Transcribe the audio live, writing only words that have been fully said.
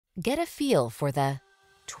Get a feel for the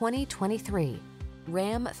 2023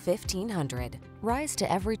 Ram 1500. Rise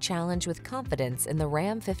to every challenge with confidence in the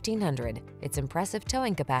Ram 1500. Its impressive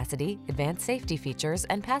towing capacity, advanced safety features,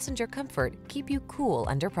 and passenger comfort keep you cool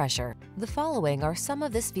under pressure. The following are some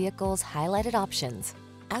of this vehicle's highlighted options: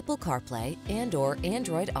 Apple CarPlay and/or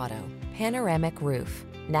Android Auto, panoramic roof,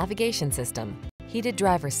 navigation system, heated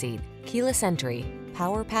driver's seat, keyless entry,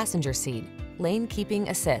 power passenger seat, lane keeping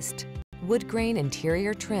assist, wood grain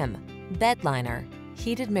interior trim, bed liner,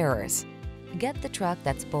 heated mirrors. Get the truck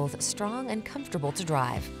that's both strong and comfortable to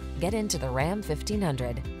drive. Get into the Ram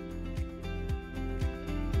 1500.